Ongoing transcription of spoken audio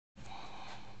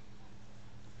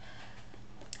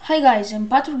Hi guys, I'm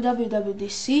Patrick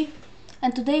WWDC,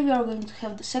 and today we are going to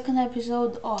have the second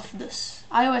episode of this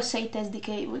iOS 8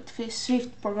 SDK with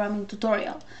Swift programming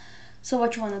tutorial. So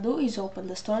what you want to do is open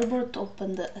the storyboard,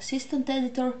 open the assistant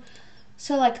editor,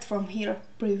 select from here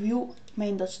preview,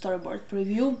 main.storyboard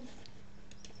preview,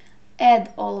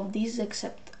 add all of these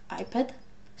except iPad,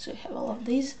 so you have all of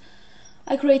these.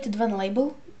 I created one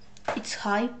label, it's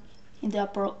high in the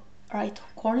upper right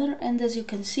corner, and as you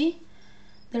can see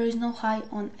there is no high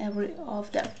on every of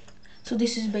them. So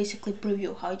this is basically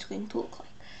preview how it's going to look like.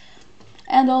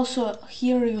 And also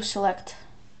here you select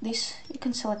this, you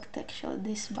can select actually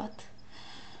this, but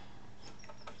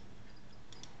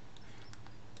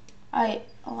I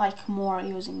like more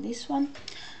using this one.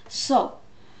 So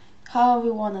how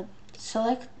we want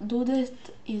to do that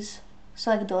is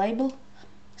select the label,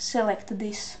 select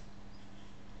this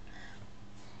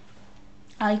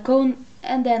icon,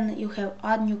 and then you have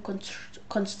add new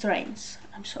constraints.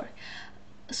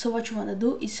 So what you want to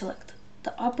do is select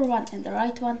the upper one and the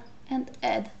right one and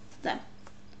add them,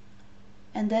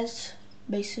 and that's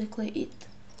basically it.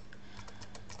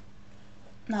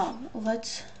 Now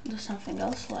let's do something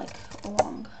else, like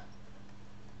along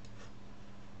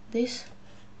this,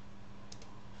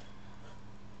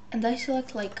 and I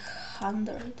select like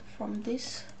 100 from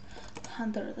this,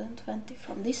 120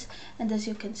 from this, and as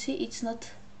you can see it's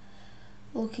not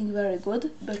looking very good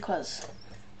because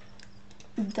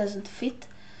it doesn't fit.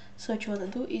 So what you want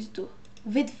to do is do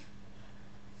width,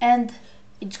 and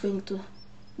it's going to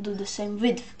do the same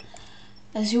width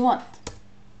as you want.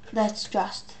 That's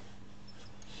just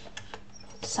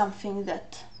something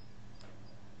that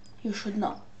you should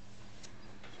know.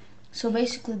 So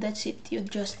basically that's it. You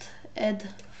just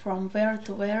add from where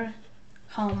to where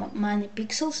how many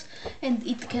pixels, and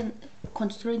it can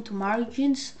constrain to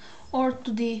margins or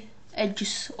to the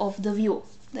edges of the view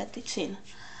that it's in.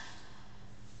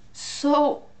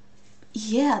 So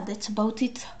yeah, that's about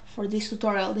it for this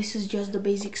tutorial. This is just the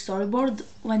basic storyboard.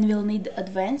 When we'll need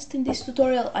advanced in this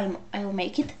tutorial, I'll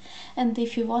make it. And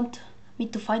if you want me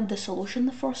to find the solution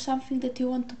for something that you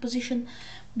want to position,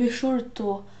 be sure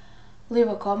to leave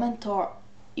a comment, or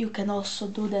you can also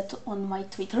do that on my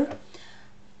Twitter.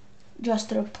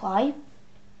 Just reply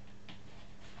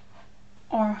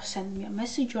or send me a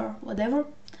message or whatever.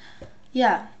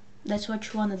 Yeah, that's what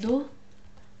you want to do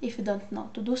if you don't know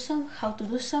how to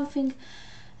do something.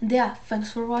 And yeah,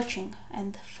 thanks for watching,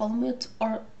 and follow me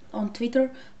on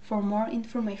Twitter for more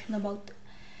information about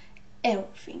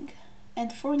everything,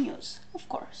 and for news, of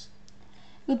course.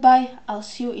 Goodbye, I'll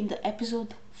see you in the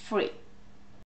episode 3.